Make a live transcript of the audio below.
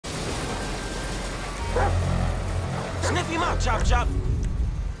Sniff him out, Chop Chop.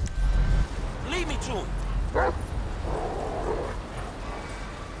 Lead me to him.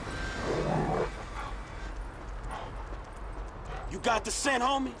 You got the scent,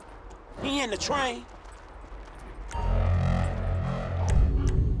 homie? He in the train.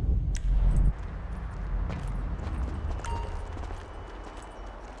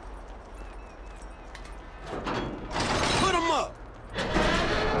 Put him up.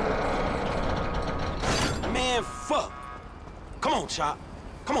 Man, fuck. Come on, Chop.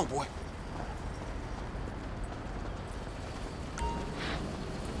 Come on, boy.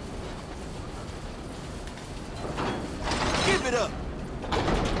 Give it up.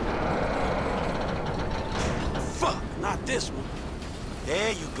 Fuck, not this one.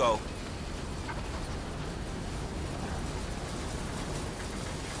 There you go.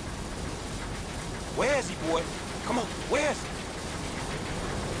 Where is he, boy? Come on, where is he?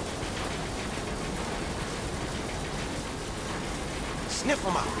 Sniff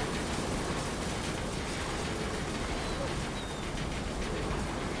him out.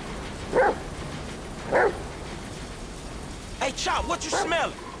 Hey, Chop, what you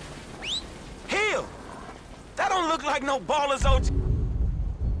smelling? Hill! That don't look like no baller's OG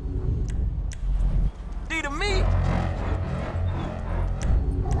to me.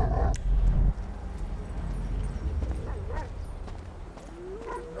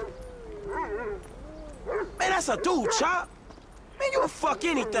 Man, that's a dude, Chop. Man, you'll fuck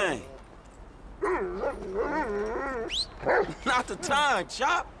anything. Not the time,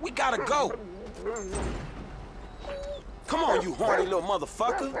 Chop. We gotta go. Come on, you horny little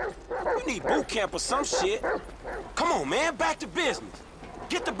motherfucker. You need boot camp or some shit. Come on, man, back to business.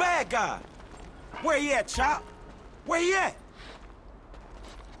 Get the bad guy. Where he at, Chop? Where he at?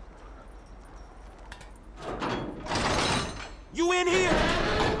 You in here?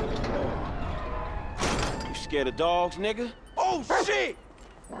 You scared of dogs, nigga? Oh, shit!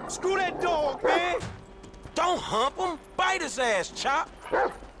 Screw that dog, man! Don't hump him. Bite his ass, Chop.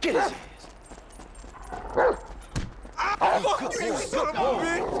 Get his ass. Fuck you, son of a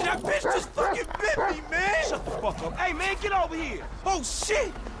bitch! That bitch just fucking bit me, man! Shut the fuck up. Hey, man, get over here. Oh,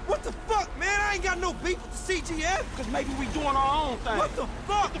 shit! What the fuck, man? I ain't got no beef with the CGF. Cause maybe we doing our own thing. What the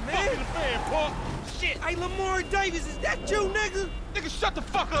fuck, man? Fuck the fan, Park. Shit. Hey, Lamar Davis, is that you, nigga? Nigga, shut the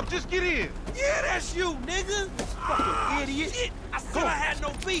fuck up. Just get in. Yeah, that's you, nigga. Fucking idiot. Shit. I said I had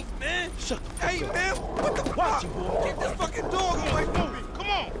no beef, man. Shut the fuck up. Hey, man, what the fuck? Boy. Get this fucking dog away from me. Come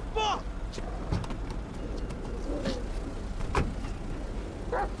on. Fuck.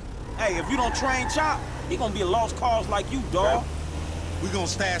 Hey, if you don't train Chop, he gonna be a lost cause like you, dawg. We gonna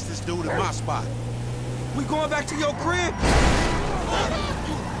stash this dude in my spot. We going back to your crib?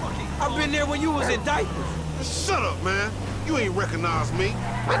 I've been there when you was in diapers. Shut up, man. You ain't recognized me.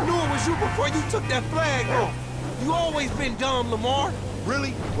 I knew it was you before you took that flag off. You always been dumb, Lamar.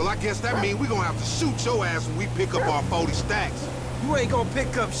 Really? Well, I guess that means we gonna have to shoot your ass when we pick up our 40 stacks. You ain't gonna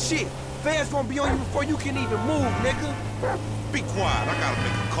pick up shit. Fans gonna be on you before you can even move, nigga. Be quiet. I gotta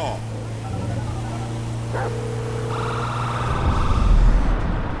make a call.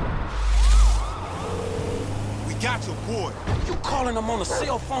 We got your boy. You calling them on a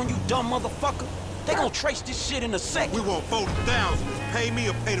cell phone, you dumb motherfucker? They gonna trace this shit in a second. We want 40,000. Pay me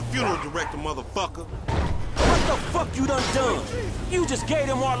or pay the funeral director, motherfucker. What the fuck you done? You just gave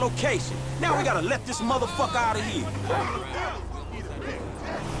them our location. Now we gotta let this motherfucker out of here.